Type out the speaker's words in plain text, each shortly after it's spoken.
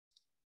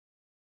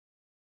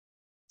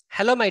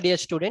Hello, my dear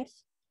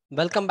students.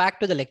 Welcome back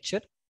to the lecture.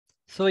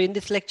 So in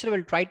this lecture,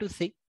 we'll try to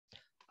see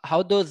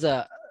how those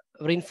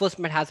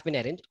reinforcement has been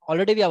arranged.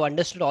 Already we have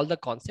understood all the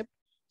concept.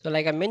 So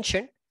like I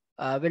mentioned,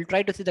 we'll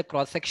try to see the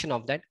cross section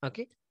of that.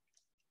 Okay.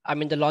 I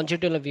mean the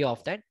longitudinal view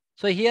of that.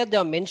 So here they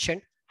are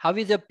mentioned how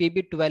is a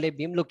PB12A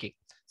beam looking.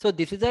 So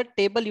this is a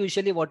table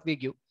usually what we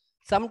give.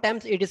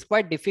 Sometimes it is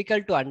quite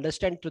difficult to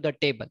understand through the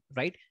table,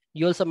 right?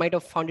 You also might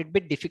have found it a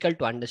bit difficult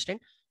to understand.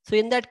 So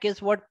in that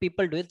case, what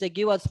people do is they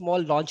give a small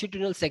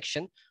longitudinal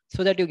section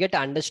so that you get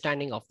an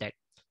understanding of that.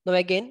 Now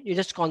again, you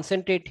just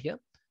concentrate here.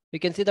 You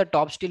can see the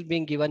top steel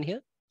being given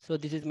here. So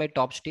this is my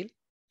top steel.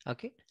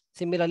 Okay.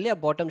 Similarly, a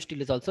bottom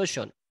steel is also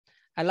shown.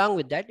 Along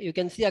with that, you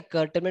can see a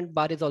curtailment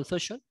bar is also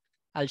shown.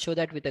 I'll show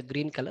that with a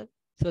green color.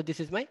 So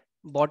this is my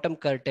bottom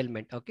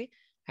curtailment. Okay.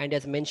 And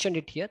as mentioned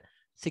it here,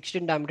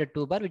 16 diameter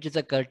 2 bar, which is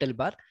a curtail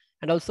bar.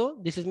 And also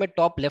this is my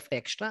top left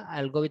extra.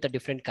 I'll go with a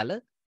different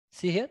color.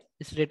 See here,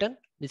 it's written.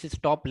 This is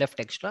top left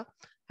extra.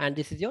 And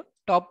this is your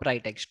top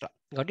right extra.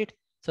 Got it?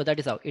 So that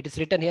is how it is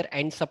written here,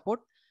 end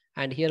support.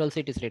 And here also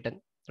it is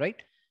written, right?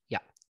 Yeah.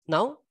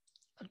 Now,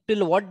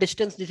 till what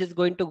distance this is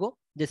going to go?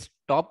 This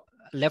top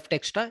left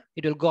extra,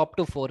 it will go up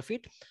to 4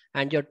 feet.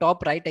 And your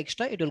top right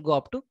extra, it will go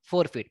up to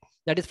 4 feet.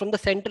 That is from the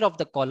center of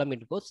the column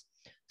it goes.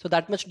 So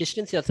that much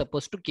distance you are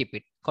supposed to keep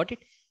it. Got it?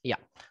 Yeah.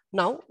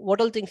 Now, what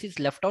all things is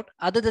left out?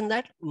 Other than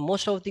that,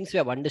 most of the things we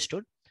have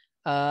understood.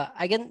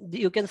 Again,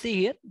 you can see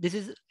here, this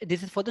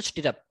is for the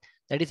stirrup.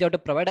 That is, you have to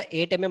provide a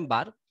 8 mm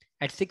bar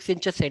at 6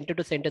 inches center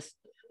to center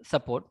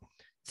support.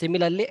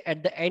 Similarly,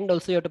 at the end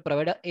also you have to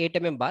provide a 8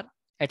 mm bar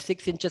at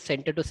 6 inches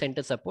center to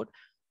center support.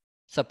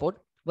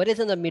 Whereas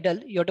in the middle,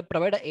 you have to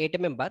provide a 8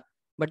 mm bar,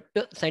 but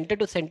center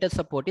to center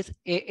support is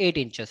 8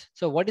 inches.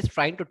 So what is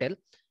trying to tell?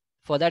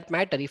 For that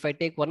matter, if I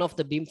take one of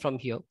the beam from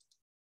here,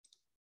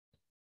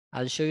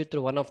 I'll show you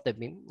through one of the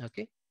beam.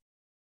 Okay.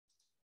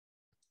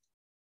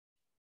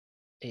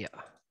 Yeah.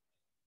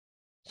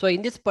 So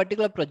in this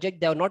particular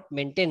project, they have not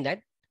maintained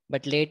that,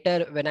 but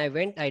later when I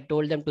went, I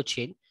told them to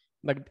change.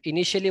 But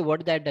initially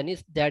what they had done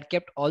is they had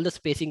kept all the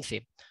spacing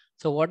same.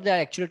 So what they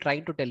are actually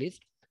trying to tell is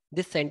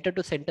this center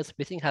to center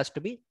spacing has to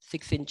be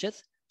 6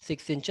 inches,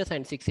 6 inches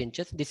and 6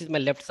 inches. This is my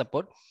left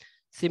support.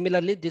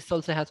 Similarly, this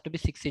also has to be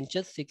 6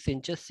 inches, 6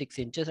 inches, 6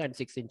 inches and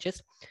 6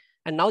 inches.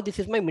 And now this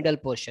is my middle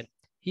portion.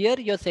 Here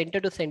your center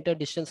to center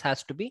distance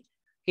has to be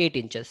 8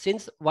 inches.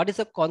 Since what is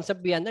the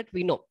concept behind that?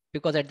 We know,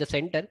 because at the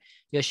center,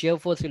 your shear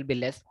force will be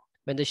less.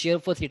 When the shear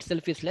force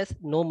itself is less,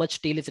 no much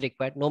steel is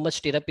required, no much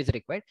stirrup is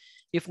required.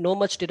 If no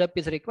much stirrup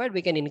is required,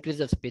 we can increase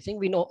the spacing.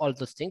 We know all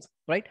those things,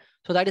 right?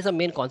 So that is the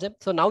main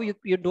concept. So now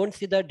you don't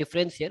see the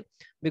difference here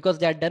because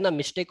they had done a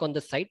mistake on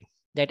the side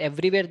that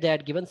everywhere they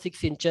had given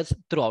 6 inches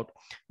throughout,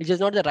 which is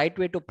not the right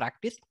way to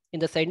practice. In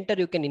the center,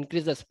 you can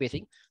increase the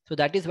spacing. So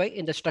that is why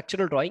in the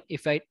structural drawing,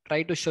 if I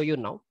try to show you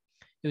now,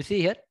 you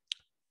see here,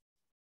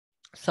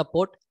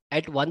 support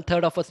at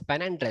 1/3 of a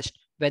span and rest.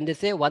 When they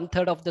say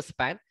 1/3 of the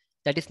span,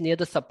 that is near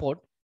the support,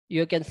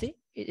 you can see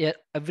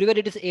everywhere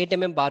it is 8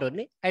 mm bar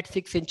only at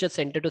 6 inches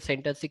center to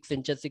center, 6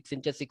 inches, 6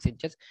 inches, 6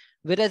 inches.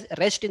 Whereas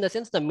rest in the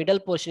sense, the middle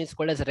portion is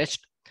called as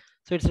rest.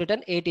 So it's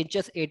written 8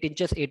 inches, 8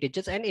 inches, 8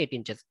 inches and 8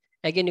 inches.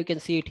 Again, you can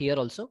see it here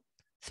also.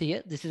 See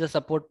here, this is a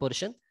support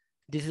portion.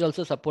 This is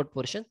also support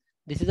portion.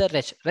 This is a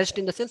rest. Rest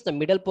in the sense, the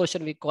middle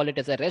portion, we call it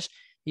as a rest.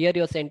 Here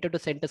your center to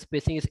center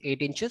spacing is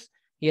 8 inches.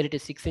 Here it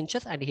is 6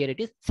 inches and here it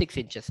is 6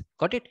 inches.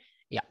 Got it?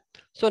 Yeah.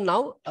 So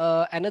now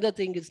another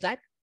thing is that,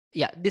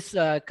 yeah, this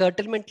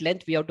curtailment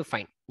length we have to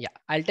find. Yeah,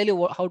 I'll tell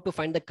you how to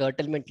find the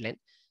curtailment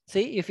length.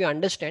 See, if you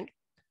understand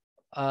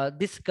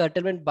this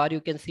curtailment bar,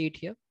 you can see it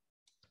here.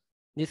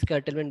 This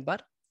curtailment bar.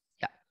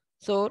 Yeah.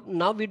 So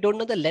now we don't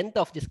know the length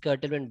of this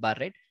curtailment bar,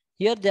 right?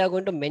 Here they are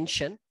going to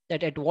mention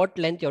that at what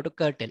length you have to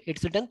curtail.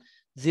 It's written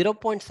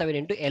 0.7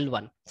 into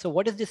L1. So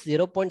what is this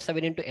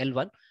 0.7 into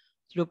L1?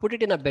 So to put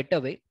it in a better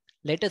way,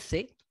 let us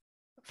say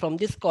from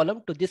this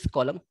column to this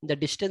column, the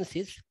distance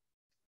is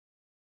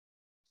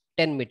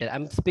 10 meter.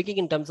 I'm speaking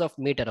in terms of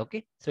meter.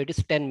 Okay. So it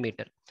is 10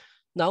 meter.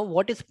 Now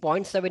what is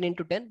 0.7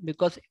 into 10?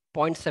 Because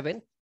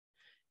 0.7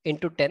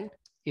 into 10,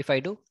 if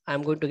I do,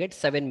 I'm going to get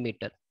 7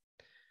 meter,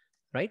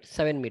 right?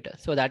 7 meter.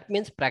 So that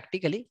means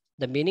practically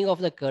the meaning of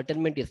the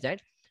curtailment is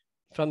that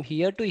from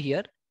here to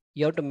here,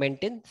 you have to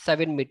maintain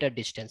 7 meter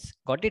distance.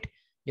 Got it?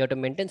 You have to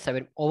maintain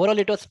 7. Overall,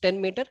 it was 10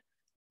 meter.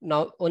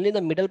 Now only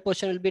the middle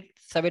portion will be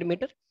 7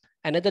 meter.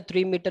 Another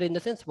 3 meter in the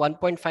sense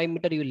 1.5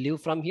 meter you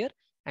leave from here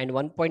and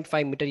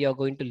 1.5 meter you are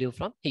going to leave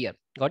from here.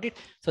 Got it?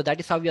 So that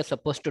is how we are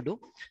supposed to do.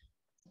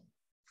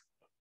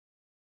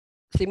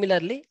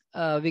 Similarly,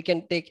 we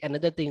can take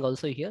another thing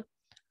also here.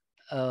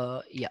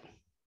 Yeah.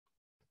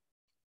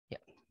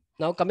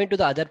 Now coming to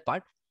the other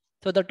part.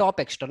 So the top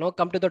extra. Now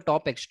come to the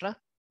top extra.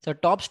 So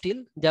top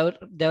steel, they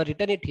have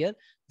written it here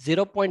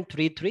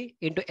 0.33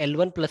 into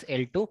L1 plus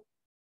L2.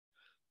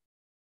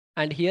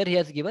 And here he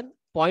has given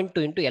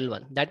 0.2 into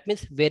L1. That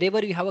means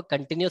wherever you have a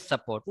continuous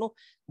support, no,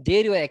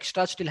 there your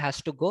extra steel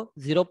has to go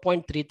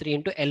 0.33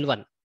 into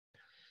L1.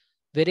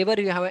 Wherever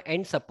you have an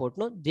end support,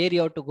 no, there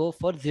you have to go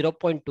for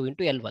 0.2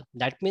 into L1.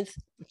 That means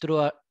through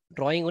a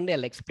drawing only,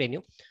 I'll explain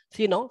you.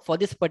 See now for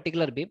this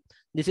particular beam,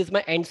 this is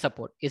my end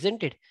support,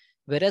 isn't it?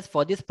 Whereas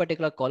for this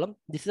particular column,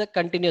 this is a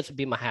continuous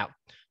beam I have.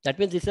 That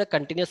means this is a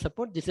continuous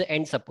support, this is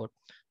end support.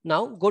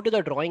 Now go to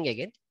the drawing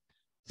again.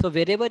 So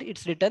wherever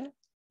it's written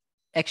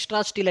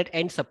extra steel at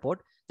end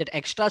support, that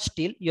extra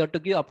steel you have to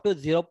give up to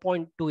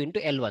 0.2 into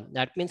L1.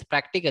 That means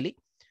practically,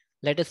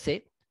 let us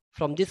say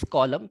from this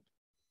column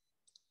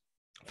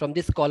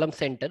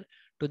center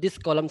to this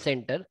column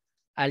center,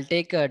 I'll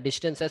take a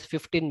distance as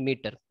 15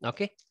 meter.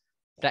 Okay.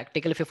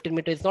 Practically 15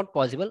 meter is not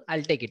possible.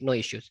 I'll take it, no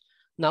issues.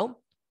 Now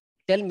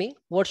tell me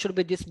what should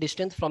be this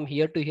distance from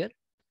here to here.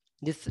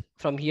 This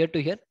from here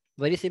to here,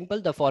 very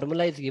simple. The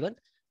formula is given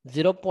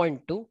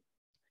 0.2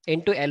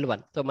 into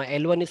L1. So my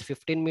L1 is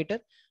 15 meter.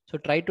 So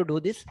try to do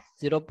this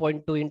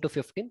 0.2 into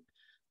 15.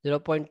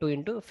 0.2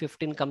 into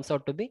 15 comes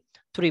out to be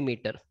 3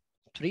 meter.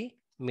 3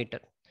 meter.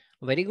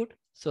 Very good.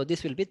 So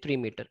this will be 3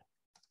 meter.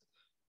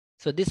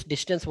 So this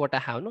distance what I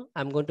have now,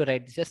 I'm going to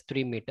write this as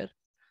 3 meter.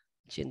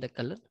 Change the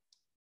color.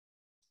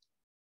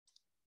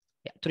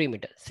 Yeah, 3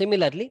 meter.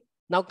 Similarly,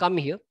 now come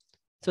here.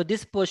 So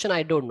this portion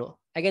I don't know.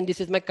 Again, this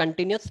is my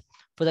continuous.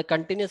 For the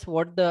continuous,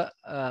 what the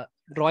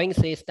drawing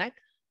says that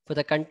for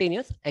the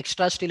continuous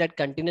extra steel at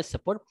continuous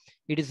support,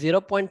 it is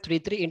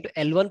 0.33 into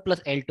L1 plus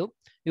L2.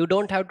 You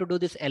don't have to do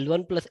this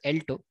L1 plus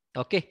L2.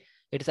 Okay.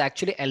 It is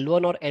actually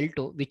L1 or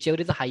L2,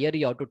 whichever is higher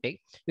you have to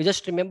take. You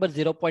just remember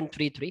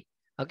 0.33.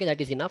 Okay, that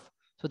is enough.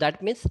 So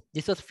that means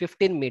this was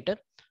 15 meter.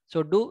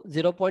 So do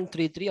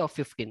 0.33 of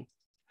 15.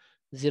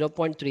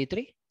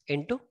 0.33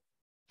 into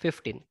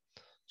 15.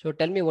 So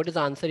tell me what is the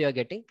answer you are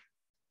getting.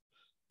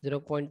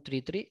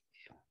 0.33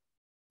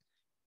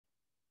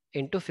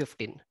 into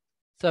 15.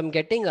 So I'm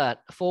getting a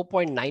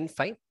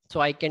 4.95. So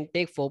I can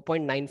take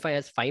 4.95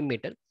 as 5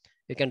 meter.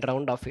 You can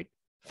round off it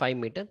 5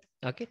 meter.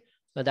 Okay.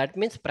 So that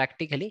means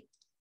practically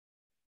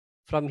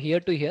from here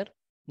to here,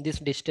 this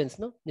distance,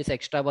 no, this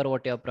extra bar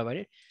what you have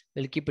provided,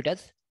 we'll keep it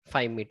as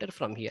 5 meter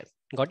from here.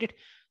 Got it?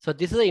 So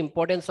this is the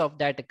importance of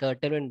that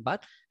curtailment bar,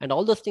 and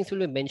all those things will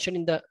be mentioned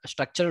in the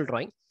structural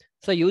drawing.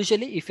 So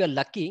usually if you're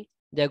lucky,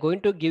 they're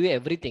going to give you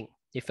everything.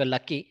 If you're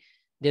lucky,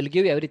 they'll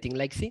give you everything.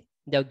 Like see,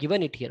 they have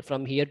given it here.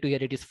 From here to here,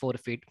 it is 4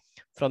 feet.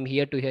 From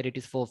here to here, it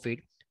is 4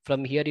 feet.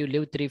 From here, you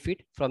leave 3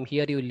 feet. From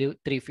here, you leave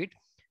 3 feet.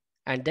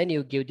 And then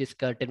you give this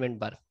curtailment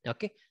bar.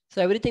 Okay.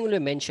 So everything will be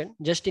mentioned.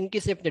 Just in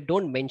case if they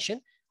don't mention,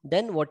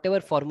 then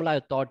whatever formula I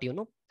thought, you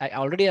know, I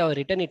already have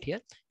written it here.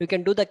 You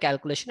can do the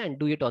calculation and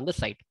do it on the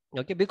site.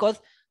 Okay.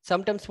 Because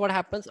sometimes what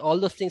happens, all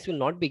those things will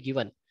not be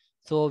given.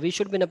 So we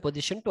should be in a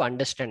position to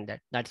understand that.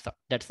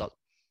 That's all.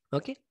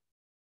 Okay.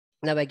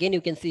 Now again,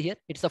 you can see here,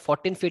 it's a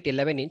 14 feet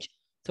 11 inch.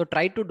 So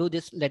try to do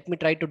this. Let me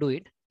try to do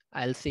it.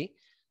 I'll see.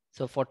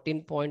 So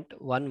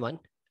 14.11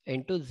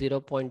 into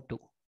 0.2.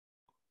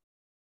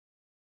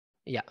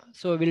 Yeah,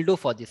 so we'll do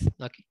for this.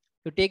 Okay,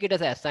 to take it as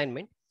an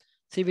assignment.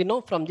 See, we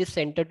know from this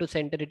center to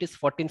center it is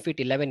 14 feet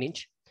 11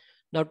 inch.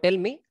 Now tell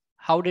me,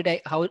 how did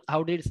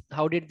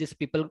these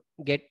people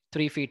get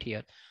 3 feet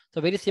here?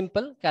 So very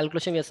simple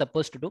calculation we are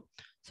supposed to do.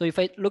 So if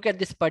I look at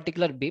this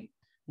particular beam,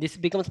 this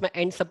becomes my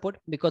end support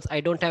because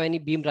I don't have any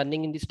beam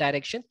running in this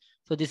direction.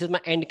 So this is my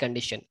end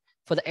condition.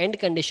 For the end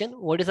condition,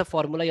 what is the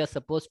formula you are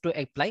supposed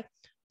to apply?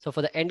 So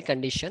for the end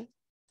condition,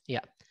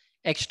 yeah,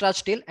 extra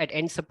steel at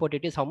end support,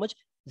 it is how much?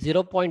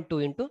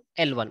 0.2 into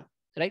L1,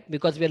 right?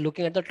 Because we are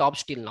looking at the top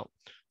steel now.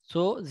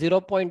 So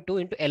 0.2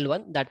 into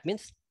L1, that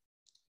means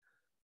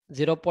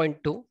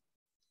 0.2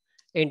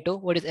 into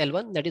what is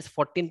L1? That is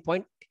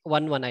 14.11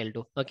 I'll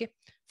do. Okay,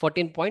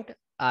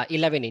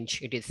 14.11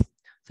 inch it is.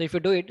 So if you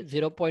do it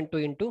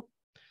 0.2 into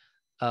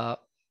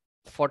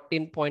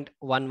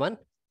 14.11,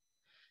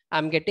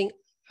 I'm getting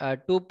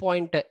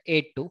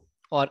 2.82,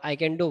 or I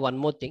can do one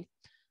more thing.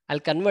 I'll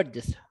convert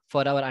this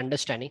for our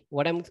understanding.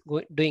 What I'm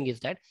doing is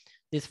that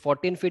this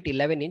 14 feet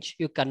 11 inch,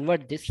 you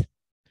convert this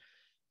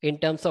in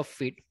terms of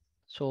feet.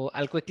 So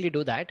I'll quickly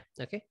do that.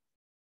 Okay.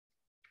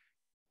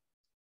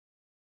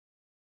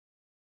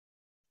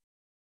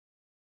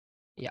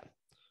 Yeah.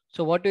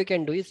 So what we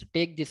can do is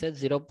take this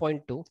as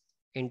 0.2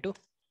 into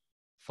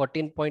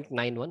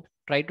 14.91.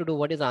 Try to do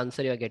what is the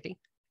answer you are getting.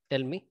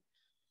 Tell me.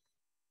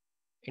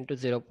 Into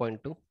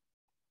 0.2.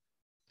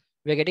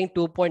 We are getting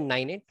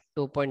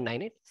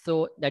 2.98.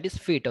 So that is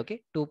feet.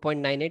 Okay.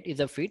 2.98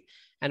 is a feet.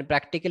 And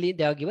practically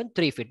they are given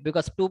 3 feet,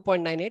 because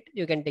 2.98,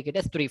 you can take it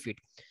as 3 feet.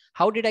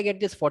 How did I get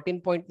this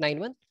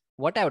 14.91?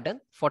 What I've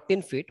done,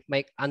 14 feet,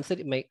 my answer,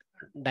 my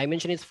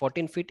dimension is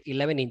 14 feet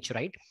 11 inch,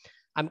 right?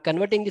 I'm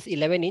converting this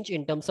 11 inch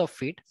in terms of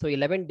feet. So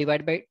 11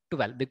 divided by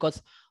 12,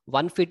 because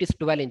 1 feet is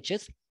 12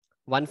 inches.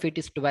 1 feet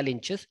is 12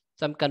 inches.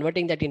 So I'm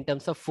converting that in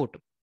terms of foot.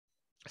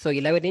 So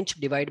 11 inch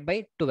divided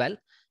by 12,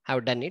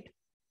 I've done it.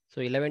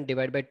 So 11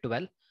 divided by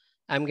 12,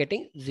 I'm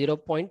getting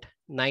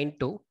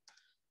 0.92.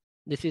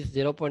 This is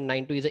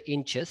 0.92 is a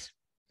inches.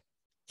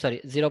 Sorry,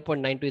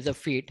 0.92 is a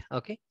feet.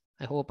 Okay.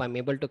 I hope I'm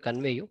able to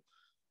convey you.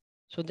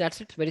 So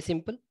that's it. Very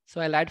simple. So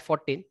I'll add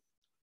 14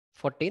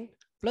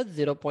 plus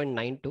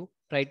 0.92.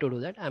 Try to do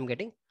that. I'm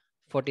getting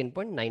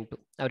 14.92.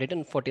 I've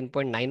written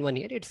 14.91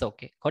 here. It's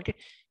okay. Got it?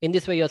 In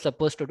this way, you're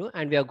supposed to do,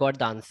 and we have got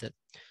the answer.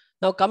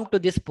 Now come to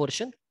this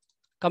portion.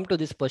 Come to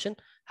this portion.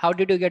 How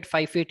did you get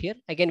 5 feet here?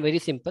 Again, very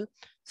simple.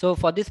 So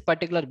for this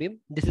particular beam,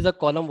 this is a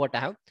column what I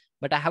have,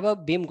 but I have a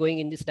beam going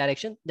in this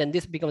direction. Then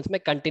this becomes my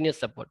continuous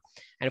support.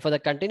 And for the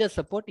continuous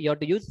support, you have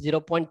to use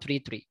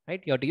 0.33,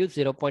 right? You have to use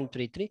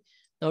 0.33.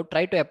 Now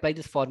try to apply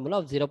this formula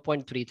of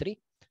 0.33.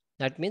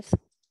 That means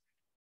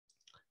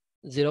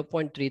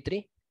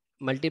 0.33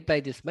 multiply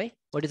this by,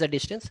 what is the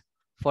distance?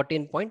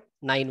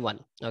 14.91.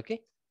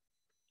 Okay.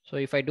 So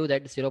if I do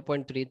that,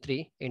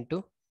 0.33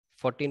 into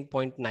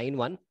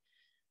 14.91,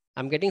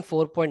 I'm getting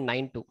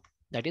 4.92.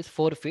 That is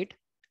 4 feet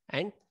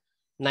and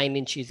 9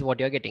 inches is what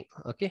you're getting.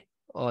 Okay.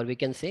 Or we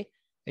can say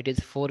it is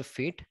 4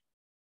 feet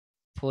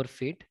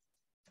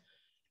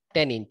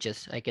 10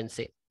 inches, I can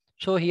say.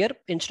 So here,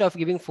 instead of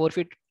giving 4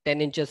 feet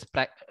 10 inches,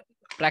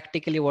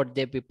 practically what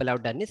the people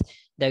have done is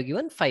they've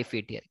given 5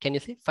 feet here. Can you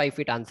see 5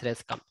 feet answer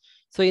has come?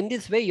 So in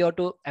this way, you have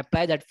to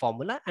apply that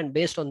formula, and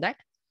based on that,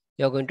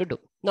 you're going to do.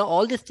 Now,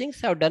 all these things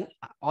have done.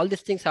 All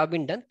these things have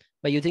been done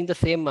by using the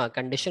same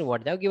condition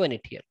what they have given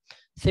it here.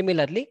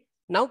 Similarly,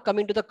 now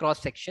coming to the cross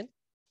section.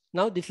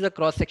 Now this is a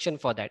cross section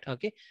for that.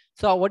 Okay.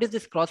 So what is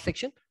this cross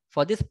section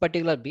for this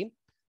particular beam?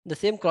 The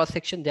same cross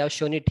section they have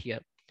shown it here.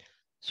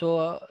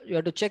 So you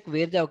have to check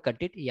where they have cut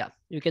it. Yeah,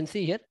 you can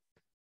see here.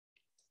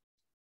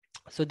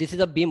 So this is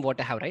a beam what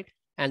I have, right?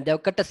 And they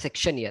have cut a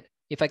section here.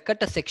 If I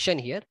cut a section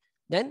here,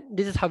 then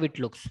this is how it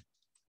looks.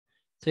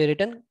 So you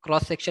written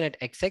cross section at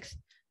XX.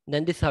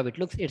 Then this is how it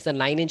looks. It's a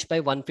 9 inch by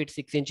 1 feet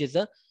 6 inches is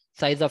the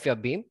size of your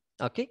beam.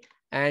 Okay.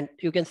 And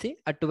you can see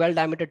a 12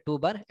 diameter 2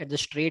 bar at the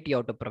straight you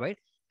have to provide.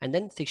 And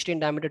then 16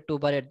 diameter 2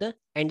 bar at the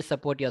end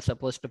support you're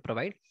supposed to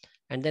provide.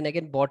 And then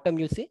again, bottom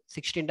you see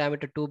 16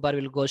 diameter 2 bar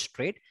will go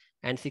straight,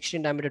 and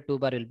 16 diameter 2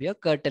 bar will be a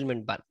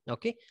curtailment bar.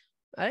 Okay.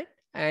 All right.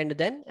 And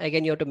then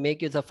again, you have to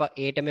make use of a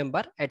 8 mm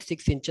bar at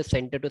 6 inches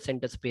center to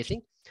center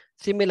spacing.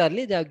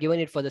 Similarly, they have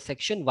given it for the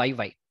section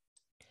YY.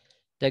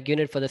 They're given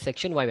it for the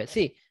section YY.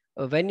 See,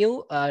 when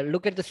you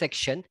look at the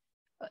section,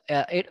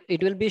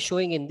 it will be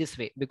showing in this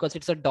way because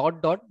it's a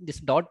dot dot. This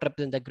dot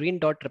represents, the green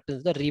dot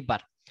represents the rebar.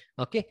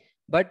 Okay.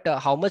 But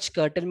how much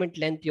curtailment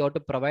length you have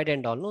to provide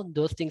and all, no,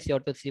 those things you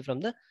have to see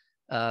from the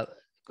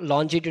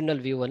longitudinal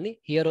view only.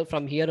 Here,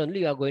 from here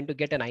only, you are going to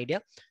get an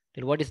idea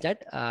till what is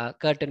that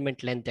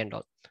curtailment length and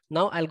all.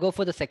 Now I'll go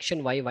for the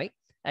section YY.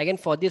 Again,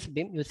 for this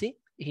beam, you see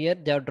here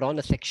they have drawn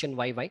a section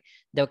YY.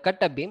 They have cut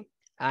a beam,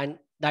 and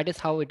that is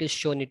how it is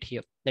shown it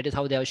here. That is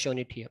how they have shown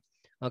it here.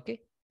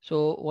 Okay.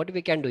 So what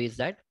we can do is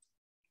that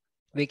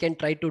we can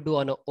try to do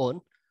on our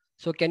own.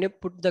 So can you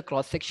put the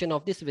cross section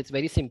of this? It's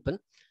very simple.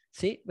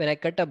 See, when I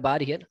cut a bar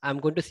here, I'm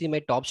going to see my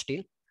top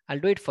steel. I'll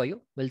do it for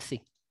you. We'll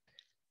see.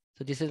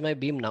 So this is my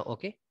beam now.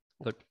 Okay,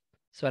 good.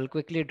 So I'll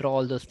quickly draw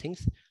all those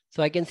things.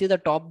 So I can see the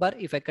top bar.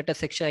 If I cut a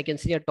section, I can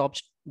see a top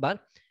bar,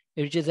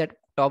 which is at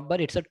top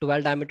bar. It's a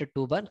 12 diameter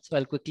 2 bar. So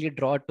I'll quickly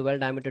draw a 12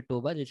 diameter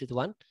 2 bar. This is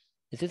one.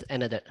 This is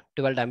another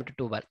 12 diameter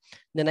 2 bar.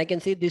 Then I can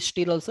see this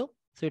steel also.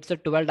 So it's a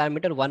 12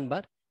 diameter 1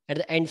 bar at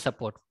the end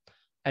support.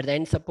 At the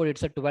end support,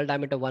 it's a 12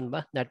 diameter 1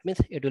 bar. That means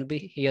it will be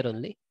here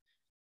only.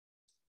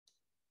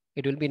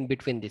 It will be in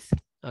between this.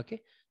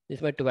 Okay. This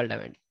is my 12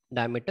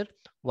 diameter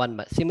 1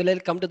 bar.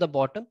 Similarly, come to the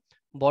bottom.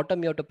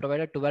 Bottom, you have to provide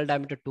a 12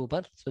 diameter 2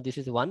 bar. So this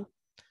is one,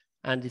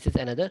 and this is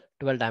another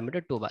 12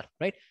 diameter 2 bar,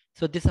 right?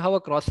 So this is how a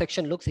cross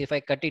section looks if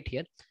I cut it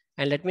here.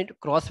 And let me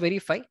cross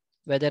verify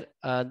whether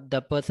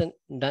the person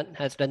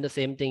has done the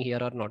same thing here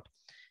or not.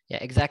 Yeah,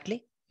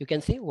 exactly. You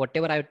can see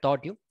whatever I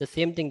taught you, the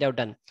same thing they have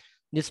done.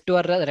 These two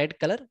are the red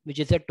color, which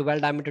is a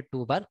 12 diameter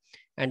 2 bar.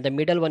 And the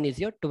middle one is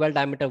your 12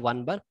 diameter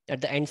 1 bar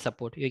at the end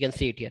support. You can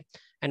see it here.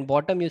 And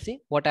bottom, you see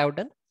what I have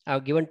done. I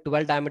have given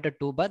 12 diameter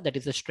 2 bar, that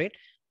is a straight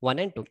 1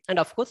 and 2. And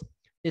of course,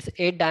 this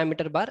 8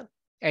 diameter bar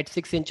at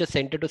 6 inches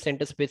center to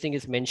center spacing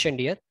is mentioned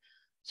here.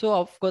 So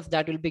of course,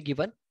 that will be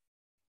given.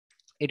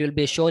 It will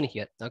be shown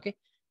here. Okay.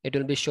 It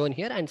will be shown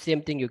here, and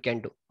same thing you can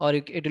do. Or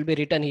it will be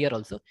written here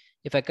also.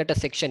 If I cut a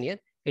section here,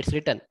 it's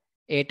written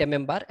 8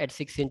 mm bar at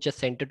 6 inches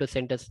center to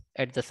center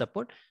at the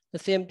support. The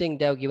same thing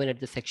they have given at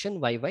the section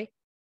YY.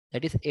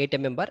 That is 8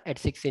 mm bar at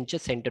 6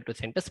 inches center to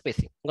center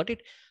spacing. Got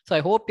it? So I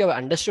hope you have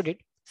understood it.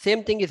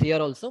 Same thing is here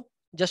also.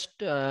 Just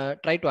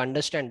try to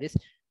understand this.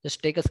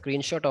 Just take a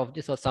screenshot of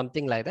this or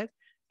something like that.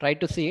 Try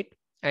to see it.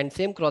 And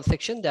same cross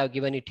section, they have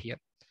given it here.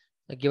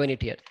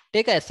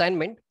 Take an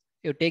assignment.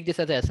 You take this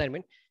as an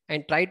assignment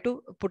and try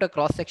to put a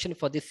cross section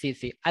for this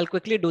CC. I'll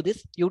quickly do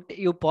this.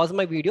 You pause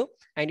my video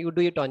and you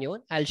do it on your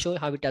own. I'll show you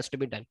how it has to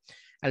be done.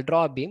 I'll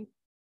draw a beam.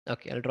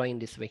 Okay, I'll draw in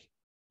this way.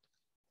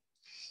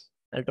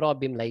 I'll draw a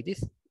beam like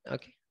this.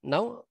 Okay.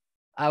 Now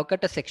I've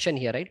cut a section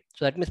here, right?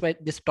 So that means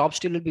this top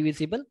steel will be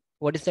visible.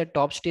 What is the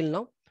top steel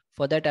now?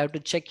 For that, I have to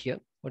check here.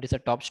 What is the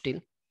top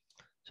steel?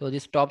 So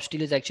this top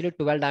steel is actually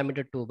 12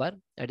 diameter 2 bar.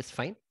 That is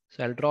fine.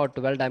 So I'll draw a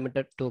 12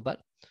 diameter 2 bar.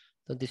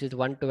 So this is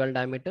one 12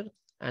 diameter,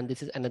 and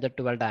this is another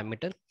 12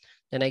 diameter.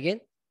 Then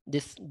again,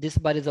 this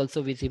bar is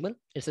also visible.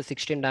 It's a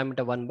 16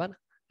 diameter 1 bar.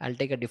 I'll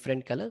take a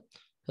different color.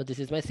 So this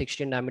is my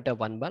 16 diameter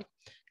 1 bar.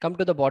 Come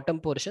to the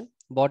bottom portion.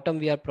 Bottom,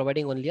 we are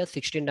providing only a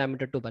 16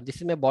 diameter 2 bar. This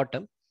is my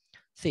bottom.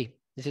 See,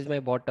 this is my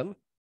bottom.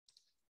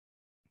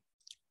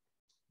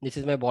 This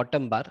is my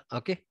bottom bar.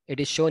 Okay, it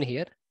is shown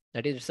here.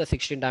 That is a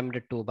 16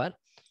 diameter 2 bar.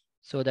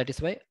 So that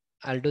is why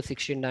I'll do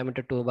 16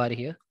 diameter 2 bar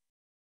here.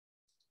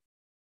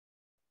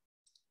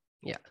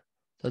 Yeah.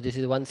 So this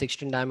is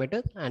 116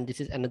 diameter and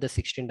this is another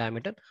 16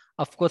 diameter.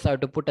 Of course, I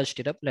have to put a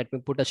stirrup. Let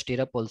me put a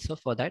stirrup also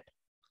for that.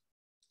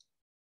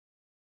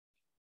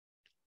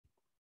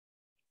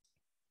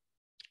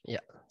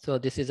 Yeah. So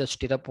this is a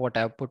stirrup what I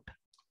have put.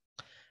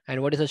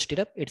 And what is a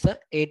stirrup? It's a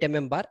 8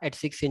 mm bar at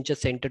 6 inches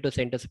center to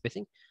center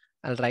spacing.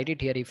 I'll write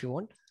it here if you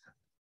want.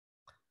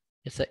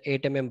 It's a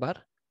 8 mm bar.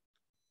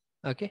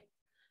 Okay.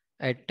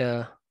 At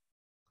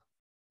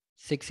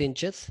 6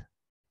 inches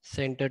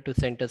center to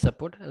center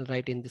support. I'll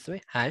write in this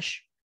way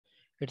hash.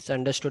 It's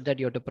understood that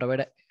you have to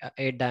provide a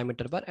 8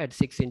 diameter bar at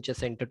 6 inches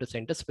center to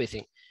center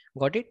spacing.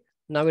 Got it?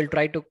 Now we'll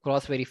try to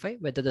cross verify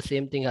whether the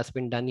same thing has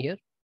been done here.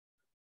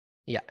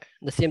 Yeah,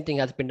 the same thing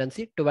has been done.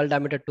 See, 12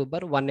 diameter 2 bar,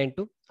 1 and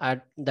 2.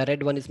 The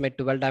red one is my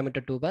 12 diameter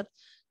 2 bar.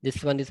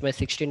 This one is my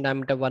 16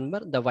 diameter 1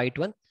 bar, the white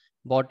one.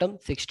 Bottom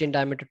 16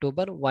 diameter 2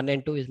 bar, 1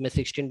 and 2 is my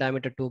 16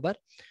 diameter 2 bar.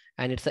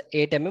 And it's a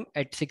 8 mm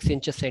at 6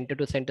 inches center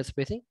to center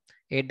spacing.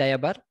 8 dia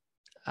bar.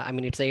 I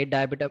mean, it's a 8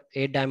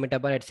 diameter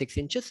bar at 6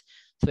 inches.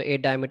 So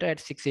 8 diameter at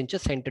 6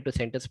 inches center to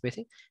center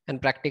spacing.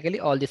 And practically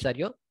all these are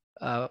your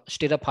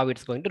stirrup, how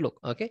it's going to look.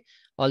 Okay,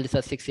 all these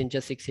are 6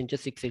 inches, 6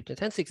 inches, 6 inches,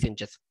 and 6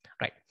 inches.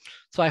 Right.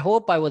 So I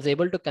hope I was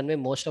able to convey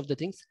most of the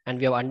things and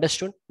we have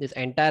understood this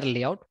entire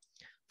layout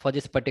for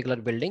this particular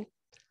building.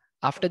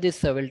 After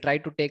this, we'll try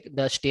to take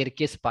the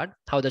staircase part,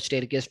 how the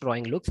staircase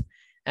drawing looks.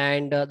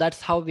 And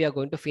that's how we are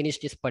going to finish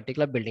this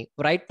particular building.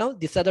 Right now,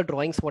 these are the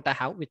drawings what I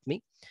have with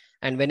me.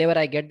 And whenever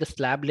I get the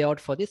slab layout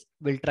for this,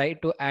 we'll try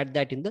to add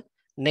that in the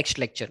next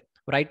lecture.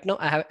 Right now,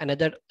 I have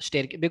another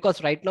staircase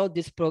because right now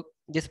this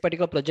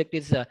particular project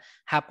is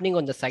happening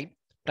on the site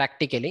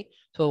practically.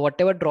 So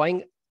whatever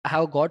drawing I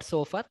have got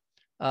so far,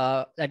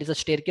 that is a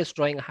staircase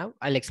drawing I have.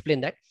 I'll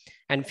explain that.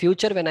 And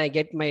future, when I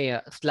get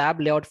my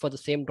slab layout for the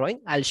same drawing,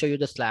 I'll show you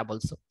the slab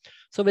also.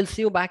 So we'll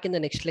see you back in the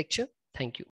next lecture. Thank you.